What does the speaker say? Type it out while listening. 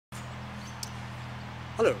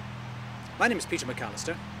Hello, my name is Peter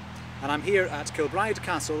McCalister and I'm here at Kilbryde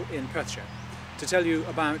Castle in Perthshire to tell you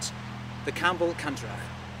about the Campbell Canntaireachd.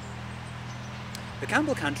 The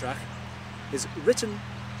Campbell Canntaireachd is written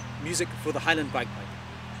music for the Highland bagpipe,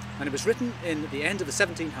 and it was written in the end of the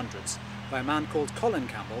 1700s by a man called Colin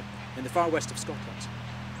Campbell in the far west of Scotland.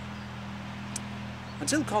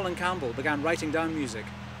 Until Colin Campbell began writing down music,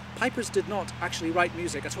 pipers did not actually write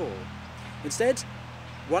music at all. Instead,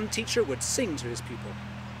 one teacher would sing to his pupil.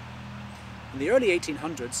 In the early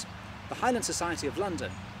 1800s, the Highland Society of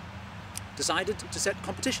London decided to set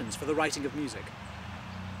competitions for the writing of music.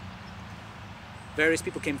 Various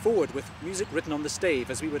people came forward with music written on the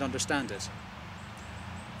stave as we would understand it.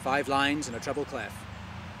 5 lines and a treble clef.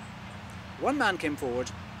 One man came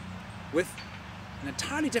forward with an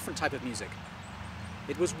entirely different type of music.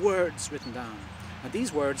 It was words written down, and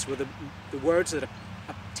these words were the words that a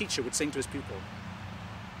teacher would sing to his pupil.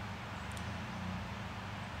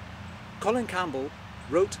 Colin Campbell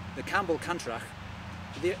wrote the Campbell Canntaireachd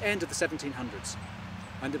at the end of the 1700s,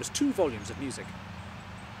 and there was 2 volumes of music.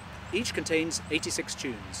 Each contains 86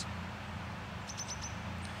 tunes.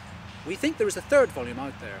 We think there is a 3rd volume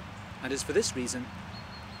out there, and it's for this reason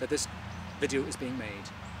that this video is being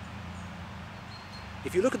made.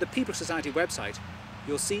 If you look at the Pibroch Society website,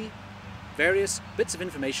 you'll see various bits of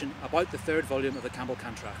information about the 3rd volume of the Campbell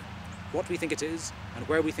Canntaireachd, what we think it is and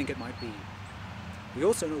where we think it might be. We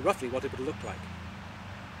also know roughly what it would look like.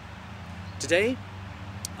 Today,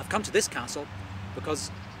 I've come to this castle because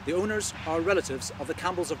the owners are relatives of the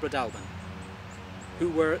Campbells of Breadalbane, who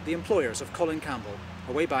were the employers of Colin Campbell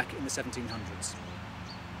way back in the 1700s.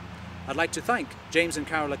 I'd like to thank James and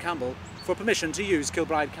Carola Campbell for permission to use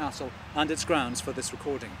Kilbryde Castle and its grounds for this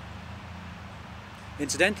recording.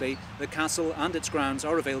 Incidentally, the castle and its grounds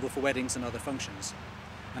are available for weddings and other functions,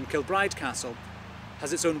 and Kilbryde Castle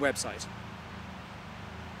has its own website.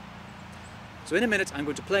 So in a minute I'm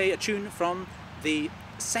going to play a tune from the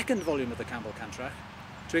 2nd volume of the Campbell Canttaireachd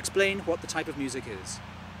to explain what the type of music is.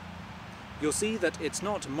 You'll see that it's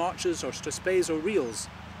not marches or strathspeys or reels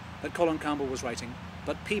that Colin Campbell was writing,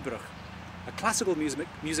 but pibroch, a classical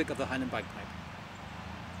music of the Highland bagpipe.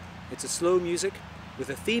 It's a slow music with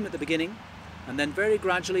a theme at the beginning, and then very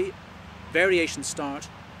gradually variations start,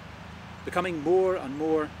 becoming more and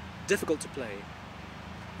more difficult to play,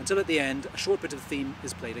 until at the end a short bit of the theme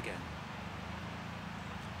is played again.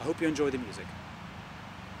 I hope you enjoy the music.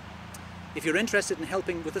 If you're interested in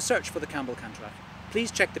helping with the search for the Campbell Canttaireachd, please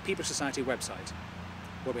check the Pibroch Society website,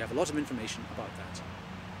 where we have a lot of information about that.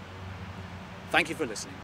 Thank you for listening.